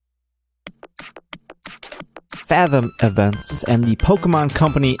Fathom Events and the Pokemon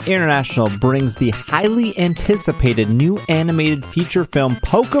Company International brings the highly anticipated new animated feature film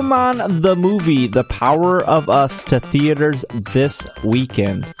Pokemon the Movie, The Power of Us to theaters this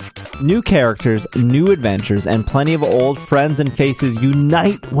weekend. New characters, new adventures, and plenty of old friends and faces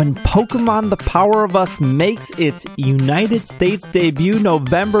unite when Pokemon The Power of Us makes its United States debut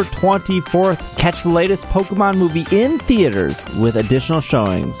November 24th. Catch the latest Pokemon movie in theaters with additional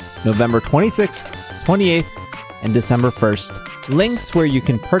showings November 26th, 28th, and December 1st. Links where you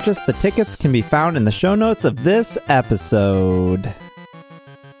can purchase the tickets can be found in the show notes of this episode.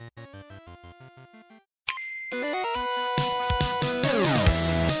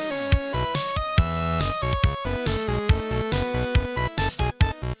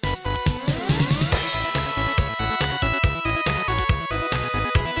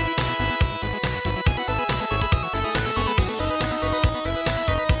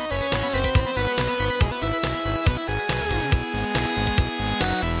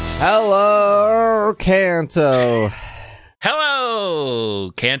 Hello, Kanto.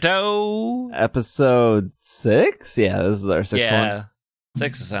 Hello, Kanto. Episode 6? Yeah, this is our sixth one. Yeah,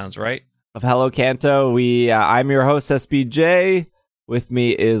 6 sounds right. Of Hello, Kanto. I'm your host, SBJ. With me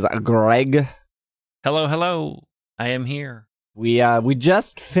is Greg. Hello. I am here. We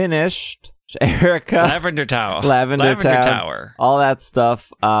just finished Erica. Lavender Tower. Lavender Tower. All that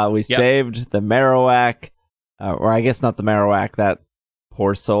stuff. We saved the Marowak. Or I guess not the Marowak. That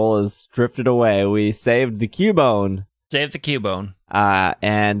poor soul has drifted away. We saved the Cubone. Save the Cubone.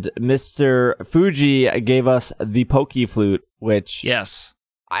 And Mr. Fuji gave us the Pokeflute, which yes,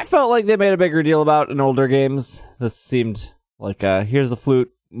 I felt like they made a bigger deal about in older games. This seemed like, here's a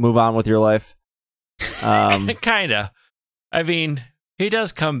flute, move on with your life. Kinda. I mean, he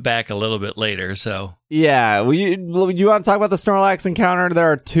does come back a little bit later, so. Yeah, you want to talk about the Snorlax encounter?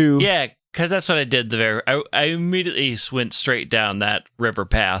 There are two. Yeah, because that's what I did. I immediately went straight down that river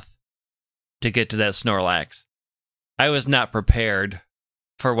path to get to that Snorlax. I was not prepared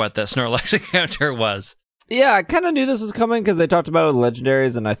for what that Snorlax encounter was. Yeah, I kind of knew this was coming because they talked about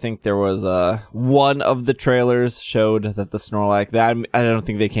legendaries, and I think there was one of the trailers showed that the Snorlax. I don't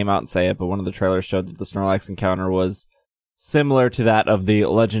think they came out and say it, but one of the trailers showed that the Snorlax encounter was similar to that of the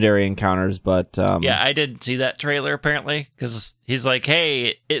legendary encounters, but yeah, I didn't see that trailer apparently because he's like,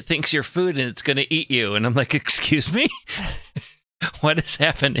 "Hey, it thinks you're food and it's gonna eat you," and I'm like, "Excuse me, what is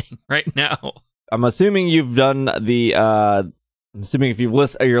happening right now?" I'm assuming you've done the. I'm assuming if you're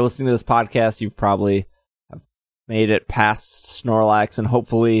listening to this podcast, you've probably made it past Snorlax and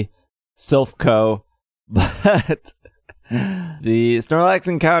hopefully Silphco, but. The Snorlax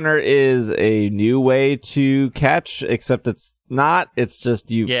encounter is a new way to catch, except it's not. It's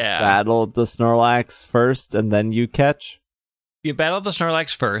just you battle the Snorlax first, and then you catch. You battle the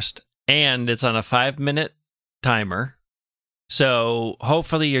Snorlax first, and it's on a 5-minute timer. So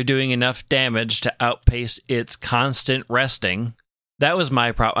hopefully you're doing enough damage to outpace its constant resting. That was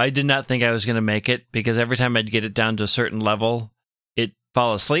my problem. I did not think I was going to make it, because every time I'd get it down to a certain level, it'd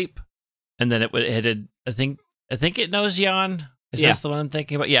fall asleep, and then it would hit it, I think it knows Yawn. Is this the one I'm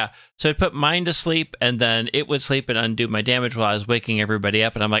thinking about? Yeah. So it put mine to sleep, and then it would sleep and undo my damage while I was waking everybody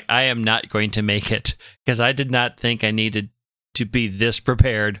up. And I'm like, I am not going to make it, because I did not think I needed to be this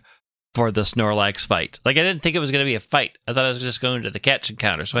prepared for the Snorlax fight. Like, I didn't think it was going to be a fight. I thought I was just going to the catch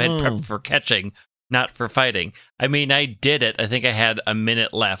encounter. So I had prepped for catching, not for fighting. I mean, I did it. I think I had a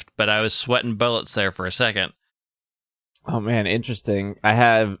minute left, but I was sweating bullets there for a second. Oh, man, interesting. I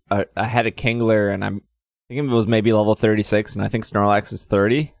had a Kingler, and I think it was maybe level 36, and I think Snorlax is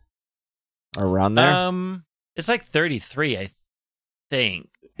 30, or around there. It's like 33, I think.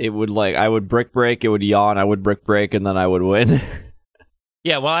 It would I would Brick Break, it would Yawn, I would Brick Break, and then I would win.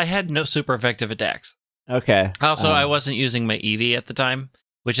 Yeah, well, I had no super effective attacks. Okay. Also, I wasn't using my Eevee at the time,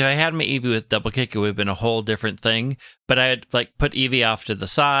 which if I had my Eevee with Double Kick, it would have been a whole different thing. But I had put Eevee off to the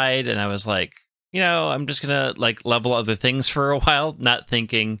side, and I was like, I'm just gonna level other things for a while, not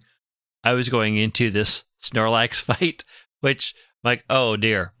thinking I was going into this Snorlax fight, which, oh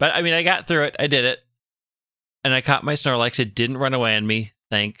dear. But I mean, I got through it. I did it. And I caught my Snorlax. It didn't run away on me.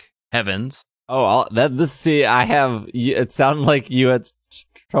 Thank heavens. Oh, it sounded like you had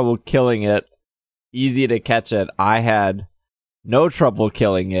trouble killing it. Easy to catch it. I had no trouble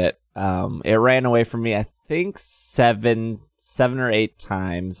killing it. It ran away from me, I think 7 or 8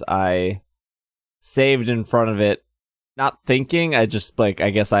 times. I saved in front of it. Not thinking, I just, I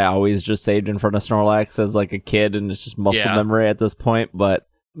guess I always just saved in front of Snorlax as, a kid, and it's just muscle memory at this point, but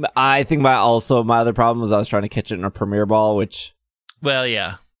I think my other problem was I was trying to catch it in a Premier Ball, which... Well,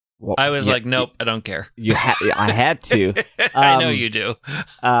 yeah. I was nope, I don't care. I had to. I know you do.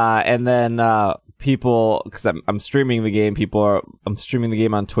 And then people, because I'm streaming the game, I'm streaming the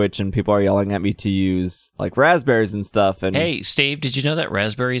game on Twitch, and people are yelling at me to use like raspberries and stuff. And hey, Steve, did you know that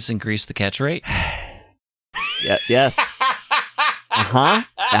raspberries increase the catch rate? yeah, yes.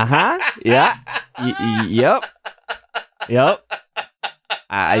 Yeah. Yep.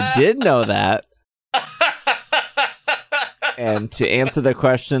 I did know that. And to answer the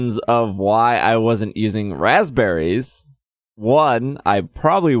questions of why I wasn't using raspberries, one, I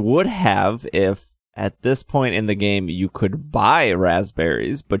probably would have if at this point in the game you could buy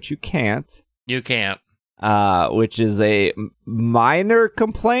raspberries, but you can't. You can't. Which is a minor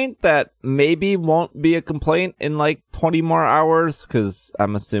complaint that maybe won't be a complaint in like 20 more hours, because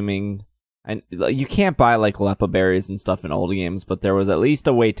I'm assuming you can't buy like Lepa berries and stuff in old games, but there was at least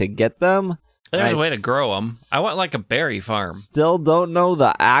a way to get them. There's a way to grow them. I want like a berry farm. Still don't know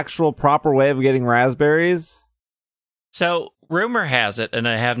the actual proper way of getting raspberries. So, rumor has it, and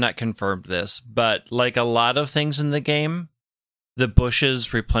I have not confirmed this, but like a lot of things in the game, the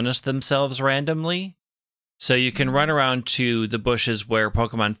bushes replenish themselves randomly. So you can run around to the bushes where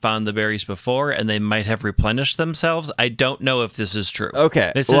Pokemon found the berries before, and they might have replenished themselves. I don't know if this is true.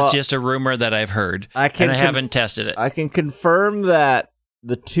 Okay. This is just a rumor that I've heard, and I haven't tested it. I can confirm that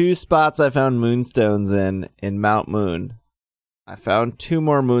the 2 spots I found moonstones in Mount Moon, I found 2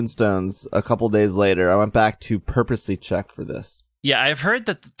 more moonstones a couple days later. I went back to purposely check for this. Yeah, I've heard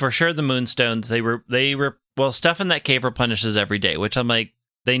that for sure the moonstones, stuff in that cave replenishes every day, which I'm like,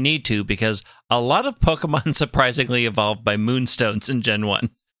 they need to, because a lot of Pokemon surprisingly evolved by moonstones in Gen 1.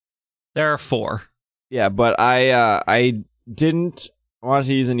 There are 4. Yeah, but I didn't want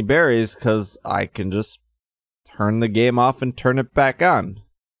to use any berries because I can just turn the game off and turn it back on.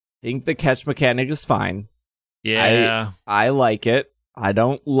 I think the catch mechanic is fine. Yeah. I like it. I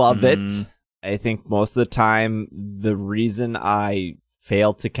don't love it. I think most of the time the reason I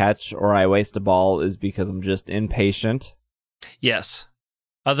fail to catch or I waste a ball is because I'm just impatient. Yes.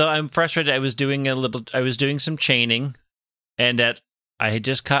 Although I'm frustrated, I was doing some chaining, and I had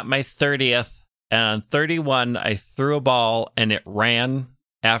just caught my 30th, and on 31, I threw a ball, and it ran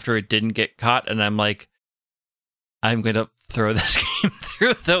after it didn't get caught, and I'm like, I'm going to throw this game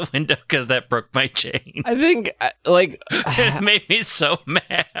through the window because that broke my chain. I think, it made me so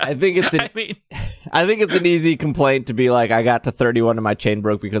mad. I think it's an easy complaint to be like, I got to 31 and my chain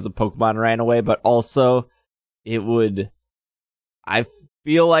broke because a Pokemon ran away, but also it would... I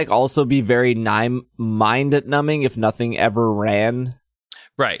feel like also be very mind-numbing if nothing ever ran.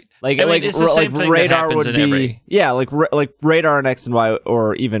 Right. It's the same thing radar that would be like radar on X and Y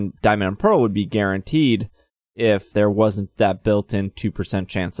or even Diamond and Pearl would be guaranteed if there wasn't that built-in 2%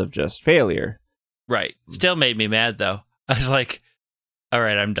 chance of just failure. Right. Still made me mad though. I was like, all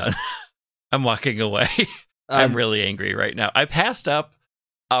right, I'm done. I'm walking away. I'm really angry right now. I passed up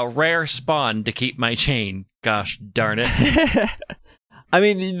a rare spawn to keep my chain. Gosh darn it. I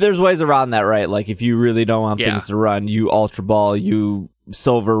mean, there's ways around that, right? Like, if you really don't want things to run, you Ultra Ball, you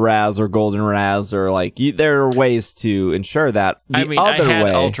Silver Raz or Golden Raz, or like, there are ways to ensure that. I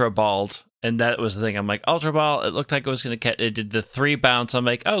had Ultra Balled, and that was the thing. I'm like, Ultra Ball, it looked like it was going to catch, it did the 3 bounce. I'm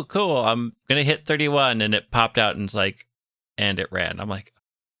like, oh, cool, I'm going to hit 31, and it popped out, and it's like, and it ran. I'm like,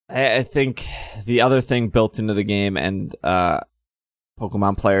 I think the other thing built into the game, and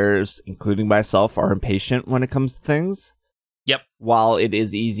Pokemon players, including myself, are impatient when it comes to things. Yep. While it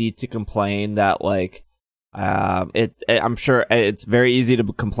is easy to complain that, like, I'm sure it's very easy to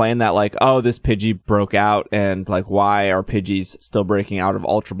complain that, like, oh, this Pidgey broke out, and like, why are Pidgeys still breaking out of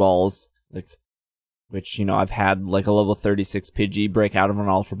Ultra Balls? Like, which, you know, I've had like a level 36 Pidgey break out of an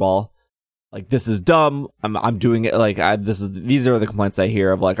Ultra Ball. Like, this is dumb. I'm doing it like these are the complaints I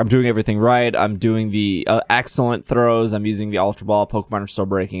hear of, like, I'm doing everything right. I'm doing the excellent throws. I'm using the Ultra Ball. Pokemon are still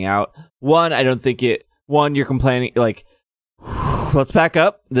breaking out. You're complaining, like. Let's back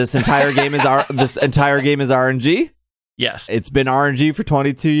up. This entire game is RNG. Yes. It's been RNG for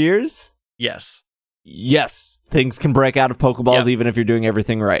 22 years. Yes. Things can break out of Pokeballs even if you're doing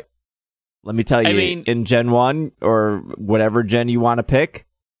everything right. Let me tell you, in Gen 1 or whatever gen you want to pick,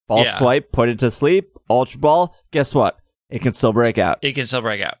 false swipe, put it to sleep, Ultra Ball, guess what? It can still break out.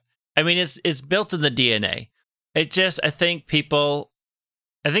 I mean, it's built in the DNA. I think people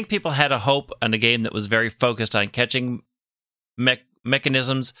had a hope on a game that was very focused on catching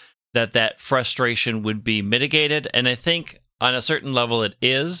mechanisms that frustration would be mitigated, and I think on a certain level it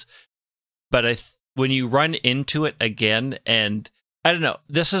is, but when you run into it again, and I don't know,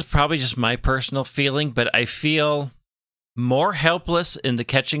 this is probably just my personal feeling, but I feel more helpless in the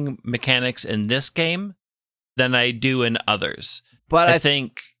catching mechanics in this game than I do in others. But I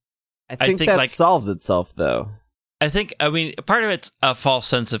think that like, solves itself though. I mean, part of it's a false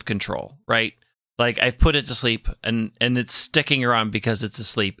sense of control, right? Like, I've put it to sleep, and it's sticking around because it's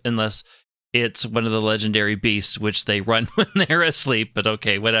asleep, unless it's one of the legendary beasts, which they run when they're asleep, but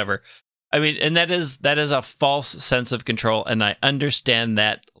okay, whatever. I mean, and that is a false sense of control, and I understand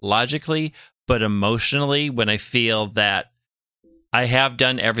that logically, but emotionally, when I feel that I have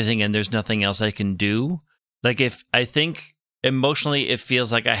done everything and there's nothing else I can do, like, if I think emotionally it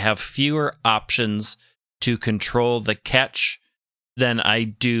feels like I have fewer options to control the catch than I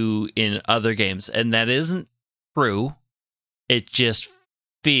do in other games, and that isn't true. It just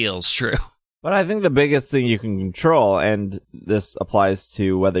feels true. But I think the biggest thing you can control, and this applies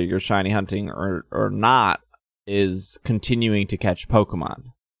to whether you're shiny hunting or not, is continuing to catch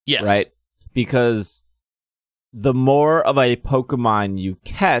Pokemon. Yes. Right? Because the more of a Pokemon you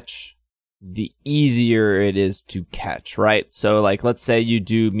catch, the easier it is to catch, right? So, like, let's say you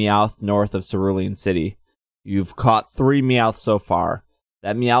do Meowth north of Cerulean City. You've caught 3 Meowth so far.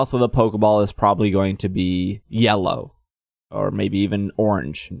 That Meowth with a Pokeball is probably going to be yellow, or maybe even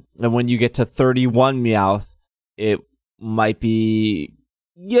orange. And when you get to 31 Meowth, it might be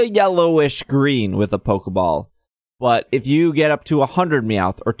yellowish green with a Pokeball. But if you get up to 100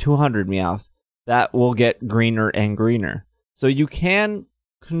 Meowth or 200 Meowth, that will get greener and greener. So you can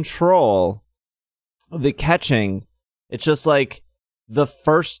control the catching. It's just like the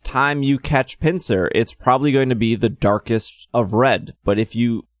first time you catch Pinsir, it's probably going to be the darkest of red. But if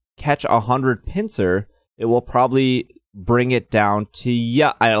you catch 100 Pinsir, it will probably bring it down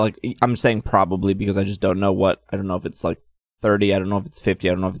to, I'm saying probably because I just don't know I don't know if it's like 30, I don't know if it's 50,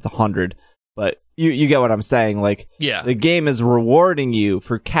 I don't know if it's 100, but you get what I'm saying. Like, yeah, the game is rewarding you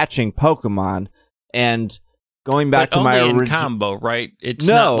for catching Pokemon, and going back but to my only in combo, right? It's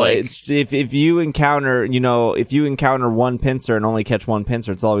if you encounter, if you encounter one Pinsir and only catch one Pinsir,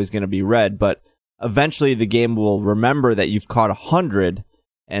 it's always going to be red, but eventually the game will remember that you've caught 100,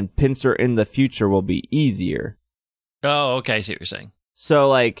 and Pinsir in the future will be easier. Oh, okay, I see what you're saying. So,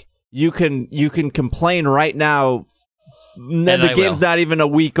 like, you can complain right now, and the game's not even a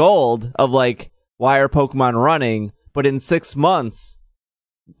week old, of like, why are Pokemon running? But in 6 months,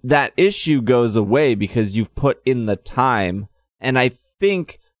 that issue goes away because you've put in the time. And I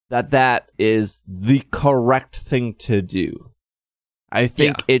think that is the correct thing to do. I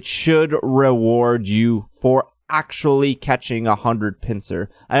think it should reward you for actually catching 100 Pinsir.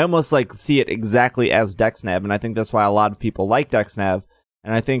 I almost like see it exactly as DexNav, and I think that's why a lot of people like DexNav.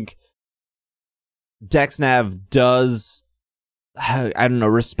 And I think DexNav does, I don't know,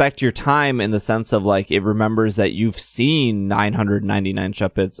 respect your time in the sense of, like, it remembers that you've seen 999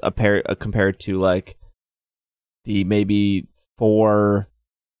 Shuppets compared to, like, the maybe 4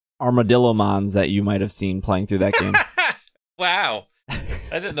 Armadillomons that you might have seen playing through that game. Wow.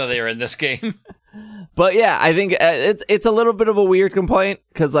 I didn't know they were in this game. But yeah, I think it's a little bit of a weird complaint,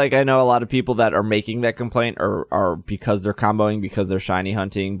 because, like, I know a lot of people that are making that complaint are because they're comboing, because they're shiny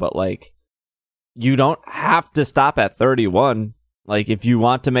hunting, but, like, you don't have to stop at 31. Like, if you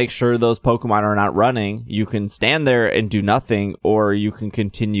want to make sure those Pokemon are not running, you can stand there and do nothing, or you can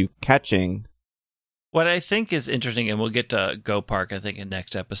continue catching. What I think is interesting, and we'll get to Go Park, I think, in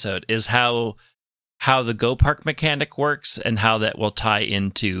next episode, is how the Go Park mechanic works and how that will tie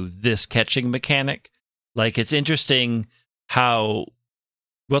into this catching mechanic. Like, it's interesting how,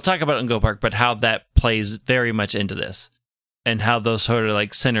 we'll talk about it in Go Park, but how that plays very much into this, and how those sort of,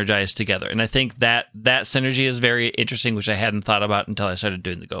 like, synergize together. And I think that synergy is very interesting, which I hadn't thought about until I started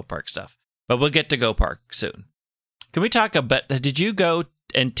doing the Go Park stuff. But we'll get to Go Park soon. Can we talk about, did you go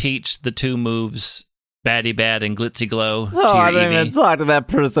and teach the 2 moves, Batty Bad and Glitzy Glow? No, I don't even talk to that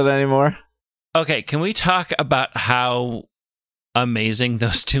person anymore. Okay, can we talk about how amazing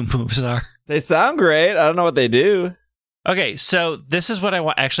those 2 moves are? They sound great. I don't know what they do. Okay, so this is what I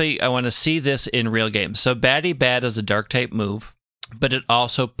want. Actually, I want to see this in real games. So Batty Bad is a dark type move, but it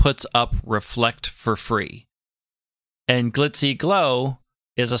also puts up Reflect for free. And Glitzy Glow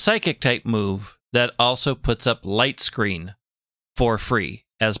is a psychic type move that also puts up Light Screen for free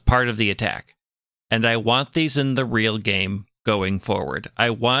as part of the attack. And I want these in the real game going forward.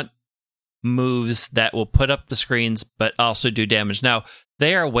 I want moves that will put up the screens but also do damage. Now,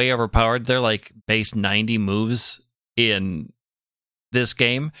 they are way overpowered. They're like base 90 moves in this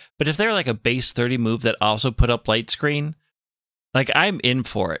game, but if they're like a base 30 move that also put up light screen, like, I'm in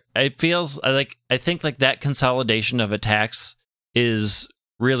for it. It feels like, I think, like, that consolidation of attacks is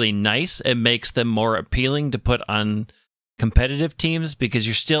really nice. It makes them more appealing to put on competitive teams, because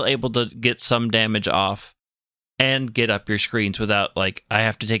you're still able to get some damage off and get up your screens without, like, I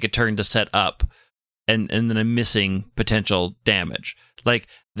have to take a turn to set up and then I'm missing potential damage. Like,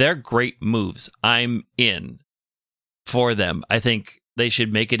 they're great moves. I'm in for them. I think they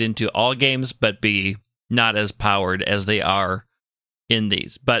should make it into all games, but be not as powered as they are in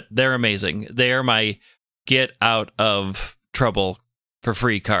these. But they're amazing. They are my get out of trouble for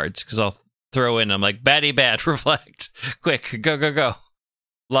free cards, because I'll throw in, I'm like, baddie bad, reflect, quick, go.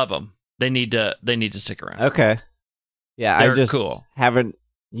 Love them. They need to stick around. Okay. Yeah, They're I just cool. haven't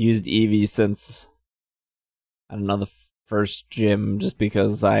used Eevee since, I don't know, the first gym, just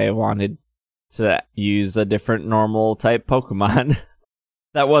because I wanted to use a different normal type Pokemon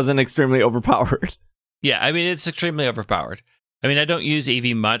that wasn't extremely overpowered. Yeah, I mean, it's extremely overpowered. I mean, I don't use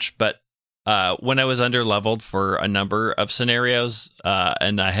Eevee much, but when I was under-leveled for a number of scenarios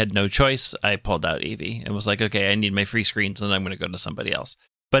and I had no choice, I pulled out Eevee and was like, okay, I need my free screens, and I'm going to go to somebody else.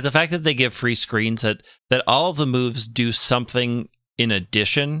 But the fact that they give free screens, that all of the moves do something in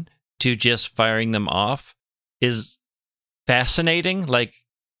addition to just firing them off, is fascinating. Like,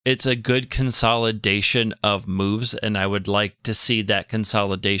 it's a good consolidation of moves, and I would like to see that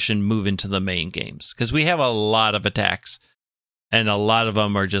consolidation move into the main games, because we have a lot of attacks, and a lot of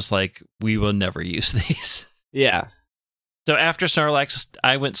them are just like, we will never use these. Yeah. So after Snorlax,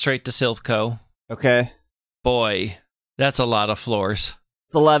 I went straight to Silph. Okay. Boy, that's a lot of floors.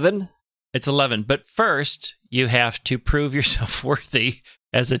 It's 11. It's 11. But first, you have to prove yourself worthy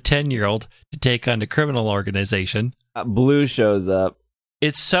as a 10-year-old to take on a criminal organization. Blue shows up.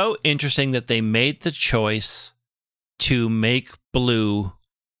 It's so interesting that they made the choice to make Blue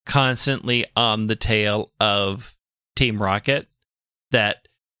constantly on the tail of Team Rocket, that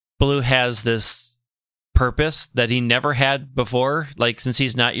Blue has this purpose that he never had before, like, since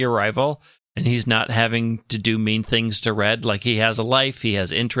he's not your rival and he's not having to do mean things to Red. Like, he has a life, he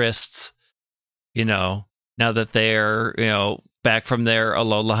has interests, now that they're, back from their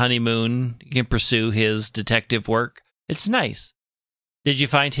Alola honeymoon, he can pursue his detective work. It's nice. Did you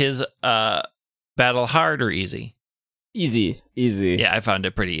find his battle hard or easy? Easy. Yeah, I found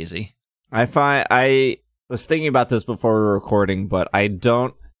it pretty easy. I was thinking about this before we were recording, but I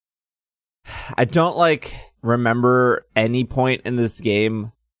don't like remember any point in this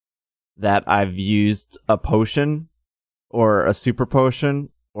game that I've used a potion or a super potion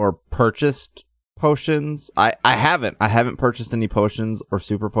or purchased potions. I haven't purchased any potions or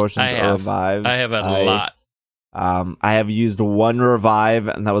super potions or revives. I have a lot. I have used one revive,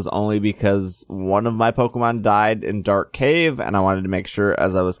 and that was only because one of my Pokemon died in Dark Cave, and I wanted to make sure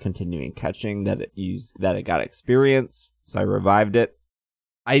as I was continuing catching that it got experience, so I revived it.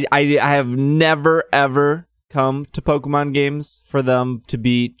 I have never ever come to Pokemon games for them to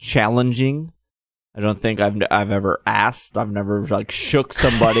be challenging. I don't think I've ever asked. I've never shook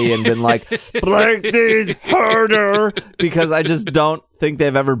somebody and been like, break these harder, because I just don't think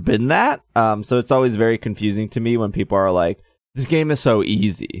they've ever been that. So it's always very confusing to me when people are like, this game is so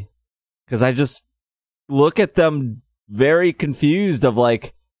easy, because I just look at them very confused of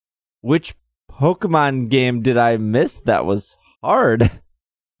like, which Pokemon game did I miss that was hard?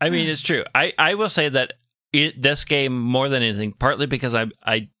 I mean, it's true. I will say that this game, more than anything, partly because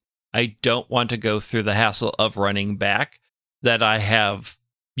I don't want to go through the hassle of running back, that I have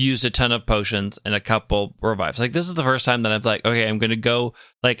used a ton of potions and a couple revives. Like, this is the first time that I'm like, okay, I'm going to go,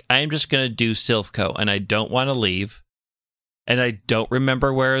 like, I'm just going to do Silph, and I don't want to leave. And I don't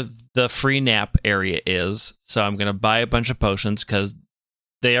remember where the free nap area is. So I'm going to buy a bunch of potions because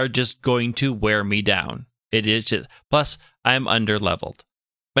they are just going to wear me down. It is just, plus I'm under-leveled.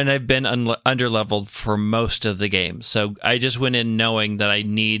 And I've been under-leveled for most of the game. So I just went in knowing that I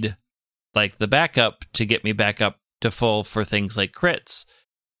need, like, the backup to get me back up to full for things like crits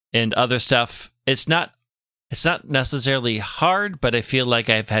and other stuff. It's not necessarily hard, but I feel like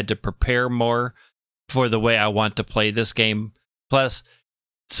I've had to prepare more for the way I want to play this game. Plus,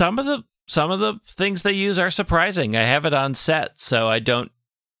 some of the things they use are surprising. I have it on set, so I don't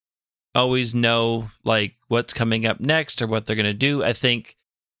always know, like, what's coming up next or what they're going to do. I think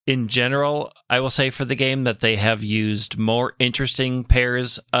in general, I will say for the game that they have used more interesting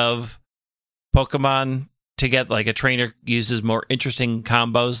pairs of Pokemon to get, like, a trainer uses more interesting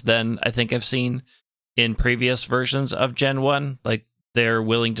combos than I think I've seen in previous versions of Gen 1. Like, they're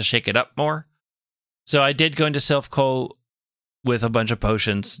willing to shake it up more. So I did go into Silph with a bunch of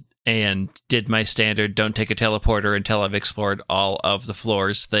potions and did my standard don't take a teleporter until I've explored all of the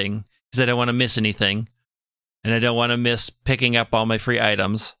floors thing, because I don't want to miss anything. And I don't want to miss picking up all my free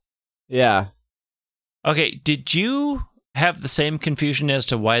items. Yeah. Okay, did you have the same confusion as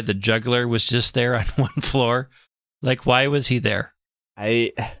to why the juggler was just there on one floor? Like, why was he there?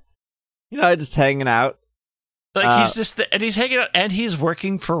 Just hanging out. Like, he's just and he's hanging out, and he's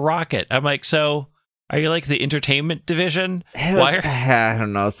working for Rocket. I'm like, so Are you like the entertainment division? I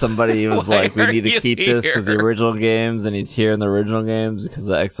don't know. Somebody was like, we need to keep this because the original games, and he's here in the original games because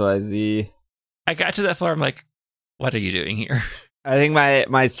of XYZ. I got to that floor. I'm like, what are you doing here? I think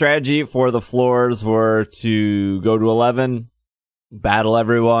my strategy for the floors were to go to 11, battle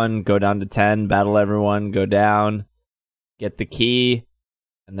everyone, go down to 10, battle everyone, go down, get the key,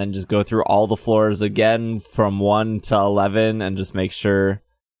 and then just go through all the floors again from 1 to 11 and just make sure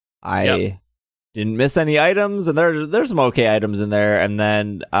I didn't miss any items. And there's some okay items in there. And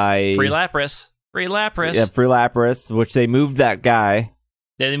then Free Lapras. Yeah, free Lapras, which they moved that guy.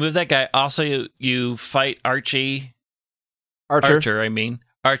 Yeah, they moved that guy. Also, you fight Archer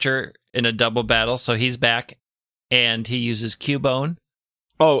in a double battle, so he's back, and he uses Cubone.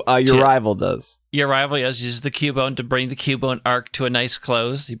 Oh, your rival does. Your rival, yes, uses the Cubone to bring the Cubone arc to a nice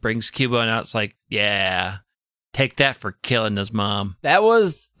close. He brings Cubone out. It's like, yeah, take that for killing his mom. That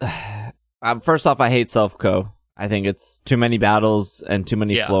was... first off, I hate Self-Co. I think it's too many battles and too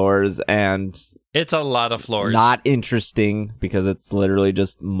many floors, and... It's a lot of floors. Not interesting, because it's literally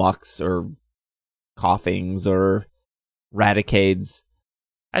just mucks or coughings or Raticades.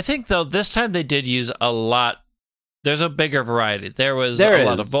 I think, though, this time they did use a lot. There's a bigger variety. There was a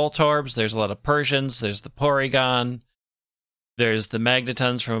lot of Voltorbs, there's a lot of Persians, there's the Porygon, there's the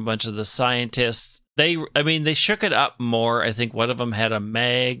Magnetons from a bunch of the scientists. They shook it up more. I think one of them had a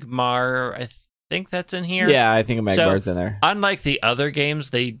Magmar. I think that's in here. Yeah, I think a Magmar's in there. Unlike the other games,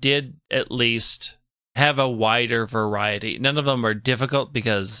 they did at least have a wider variety. None of them are difficult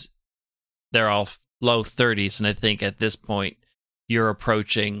because they're all low 30s, and I think at this point you're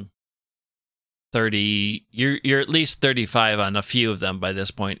approaching 30. You're at least 35 on a few of them by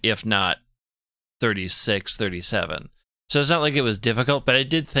this point, if not 36, 37. So it's not like it was difficult, but I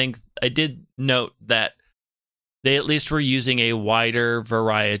did note that they at least were using a wider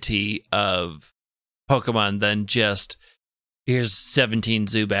variety of Pokemon than just here's 17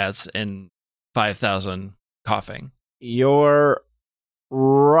 Zubats and 5,000 coughing. Your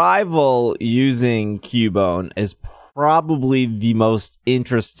rival using Cubone is probably the most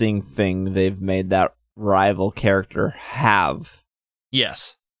interesting thing they've made that rival character have.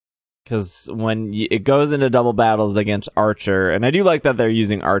 Yes. Because when it goes into double battles against Archer, and I do like that they're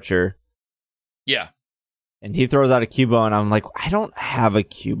using Archer. Yeah. And he throws out a Cubone, I'm like, I don't have a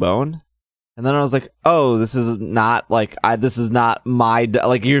Cubone. And then I was like, oh, this is not my,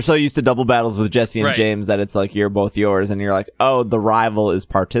 like, you're so used to double battles with Jesse and James that it's like, you're both yours. And you're like, oh, the rival is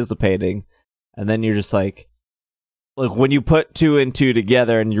participating. And then you're just like when you put 2 and 2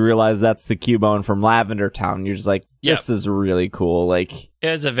 together and you realize that's the Cubone from Lavender Town, you're just like, this is really cool. Like,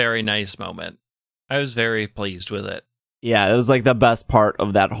 it was a very nice moment. I was very pleased with it. Yeah, it was like the best part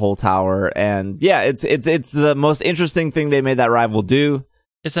of that whole tower. And yeah, it's the most interesting thing they made that rival do.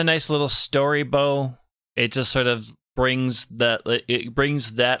 It's a nice little story bow. It just sort of brings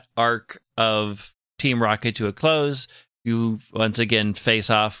that arc of Team Rocket to a close. You once again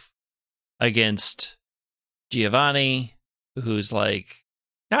face off against Giovanni, who's like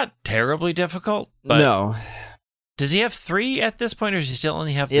not terribly difficult, but no. Does he have 3 at this point, or does he still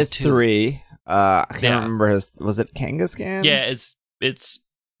only have the 2? It's 3. I can't remember was it Kangaskhan? Yeah, it's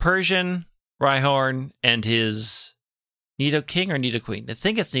Persian, Rhyhorn, and his Nidoking or Nidoqueen? I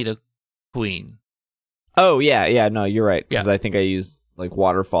think it's Nidoqueen. Oh, yeah, no, you're right, because I think I used like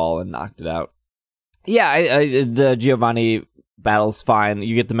Waterfall and knocked it out. Yeah, the Giovanni battle's fine.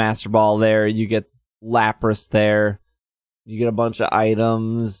 You get the Master Ball there, you get Lapras there, you get a bunch of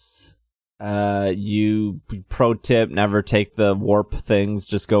items. Pro tip, never take the warp things,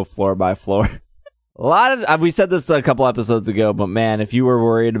 just go floor by floor. We said this a couple episodes ago, but man, if you were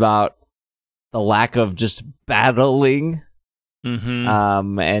worried about the lack of just battling,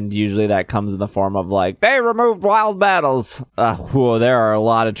 and usually that comes in the form of like, they removed wild battles. Whoa, there are a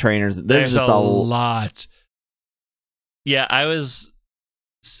lot of trainers. There's just a lot. Yeah, I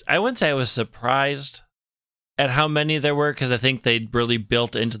wouldn't say I was surprised at how many there were, because I think they'd really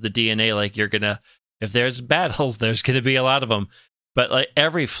built into the DNA, like, if there's battles, there's gonna be a lot of them. But like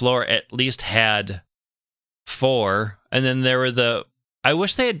every floor at least had 4, and then there were I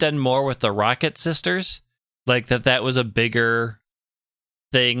wish they had done more with the Rocket Sisters, like that was a bigger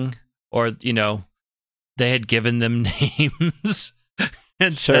thing, or they had given them names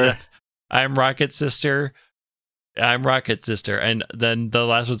instead of I'm Rocket Sister, and then the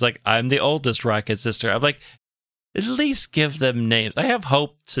last one's like, I'm the oldest Rocket Sister. I'm like, at least give them names. I have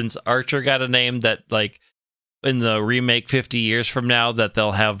hope, since Archer got a name, that like in the remake 50 years from now that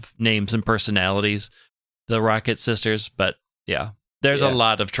they'll have names and personalities, the Rocket Sisters. But yeah, there's a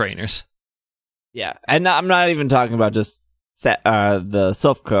lot of trainers. Yeah, and I'm not even talking about just the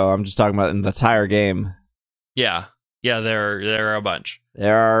Silphco. I'm just talking about in the entire game. Yeah, there are a bunch.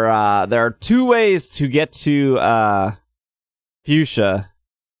 There are 2 ways to get to Fuchsia,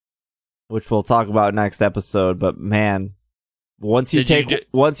 which we'll talk about next episode. But man, once you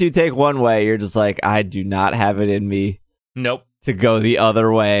take one way, you're just like, I do not have it in me. Nope. To go the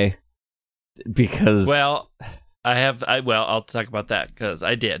other way, because I'll talk about that because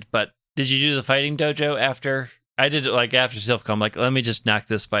I did. But did you do the fighting dojo after? I did it like after Silphco. I'm like, let me just knock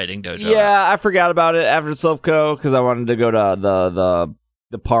this fighting dojo out. Yeah, I forgot about it after Silphco because I wanted to go to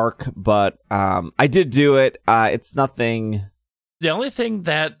the park, but I did do it. It's nothing. The only thing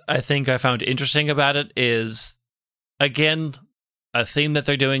that I think I found interesting about it is, again, a theme that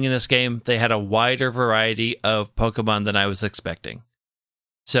they're doing in this game. They had a wider variety of Pokemon than I was expecting.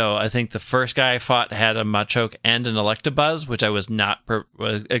 So I think the first guy I fought had a Machoke and an Electabuzz, which I was not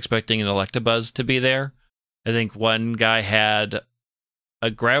expecting an Electabuzz to be there. I think one guy had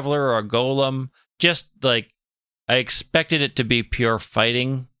a Graveler or a Golem. Just like, I expected it to be pure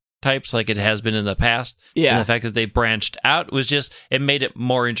fighting types like it has been in the past. Yeah. And the fact that they branched out was just, it made it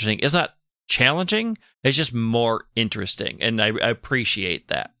more interesting. It's not challenging, it's just more interesting, and I appreciate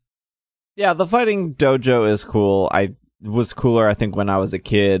that. Yeah, the fighting dojo is cool. I was cooler, I think, when I was a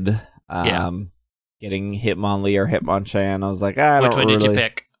kid. Getting Hitmonlee or Hitmonchan, I was like, Which one did you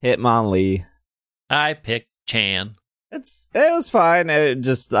pick? Hitmonlee. I picked Chan. It was fine.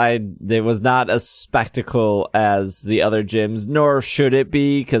 It was not as spectacle as the other gyms, nor should it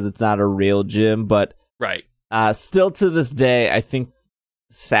be because it's not a real gym. But right, still to this day, I think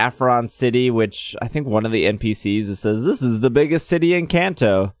Saffron City, which I think one of the NPCs says this is the biggest city in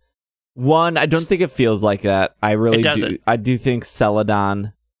Kanto. One, I don't think it feels like that. I really do. I do think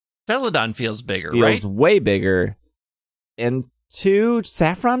Celadon feels bigger, feels right? way bigger. And 2,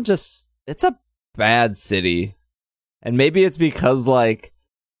 Saffron it's a bad city. And maybe it's because, like,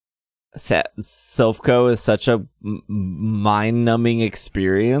 Silphco is such a mind-numbing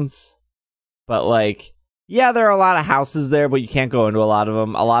experience. But, like, yeah, there are a lot of houses there, but you can't go into a lot of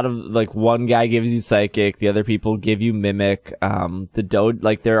them. A lot of, like, one guy gives you Psychic, the other people give you Mimic.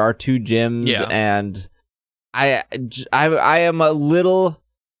 There are 2 gyms, and I am a little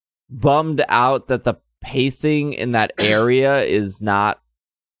bummed out that the pacing in that area is not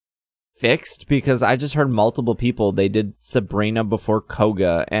fixed, because I just heard multiple people, they did Sabrina before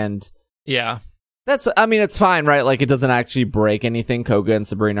Koga, and it's fine, right? Like, it doesn't actually break anything. Koga and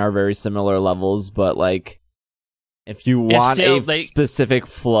Sabrina are very similar levels, but like, if you want specific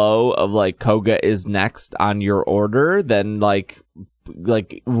flow of like Koga is next on your order, then like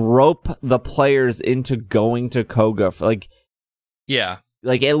rope the players into going to Koga at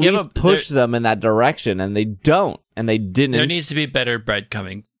least push them in that direction, and they don't, and they didn't. There needs to be better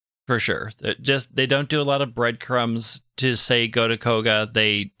breadcrumbing. For sure. They don't do a lot of breadcrumbs to say go to Koga.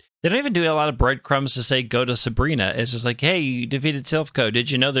 They don't even do a lot of breadcrumbs to say go to Sabrina. It's just like, hey, you defeated Silphco.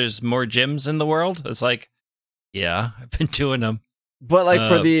 Did you know there's more gyms in the world? It's like, yeah, I've been doing them. But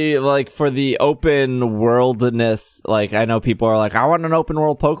for the open worldness, like, I know people are like, I want an open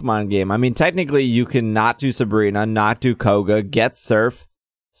world Pokemon game. I mean, technically you can not do Sabrina, not do Koga, get surf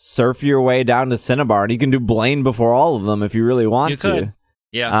your way down to Cinnabar, and you can do Blaine before all of them if you really want to.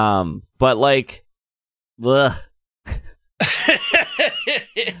 Yeah. But like, ugh.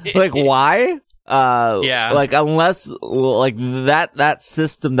 Like, why? Like, unless like that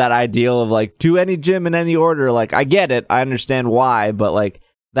system, that ideal of like do any gym in any order, like, I get it, I understand why, but like,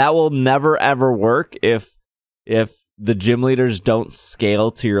 that will never ever work if the gym leaders don't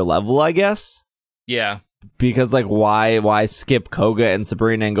scale to your level, I guess. Yeah. Because like, why skip Koga and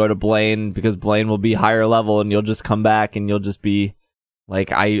Sabrina and go to Blaine, because Blaine will be higher level and you'll just come back and you'll just be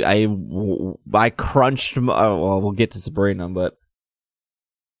like, I crunched. Well, we'll get to Sabrina, but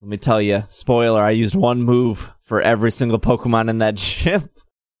let me tell you, spoiler: I used one move for every single Pokemon in that gym.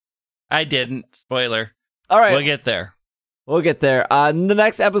 I didn't. Spoiler. All right, we'll get there. The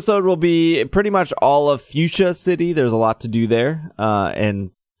next episode will be pretty much all of Fuchsia City. There's a lot to do there,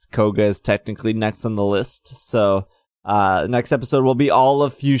 and Koga is technically next on the list. So, next episode will be all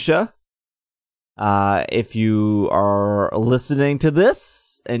of Fuchsia. If you are listening to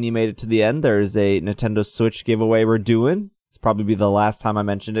this and you made it to the end, there's a Nintendo Switch giveaway we're doing. It's probably be the last time I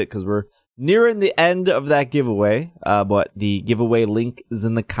mentioned it because we're nearing the end of that giveaway. But the giveaway link is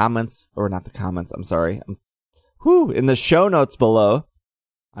in the comments, or not the comments, I'm sorry. In the show notes below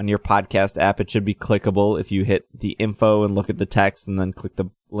on your podcast app. It should be clickable if you hit the info and look at the text and then click the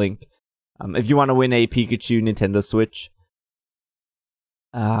link. If you want to win a Pikachu Nintendo Switch.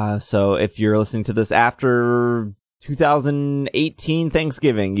 So if you're listening to this after 2018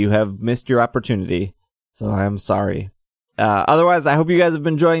 Thanksgiving, you have missed your opportunity. So I'm sorry. Otherwise, I hope you guys have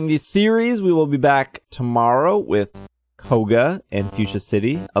been enjoying the series. We will be back tomorrow with Koga and Fuchsia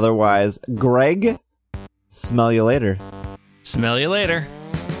City. Otherwise, Greg, smell you later. Smell you later.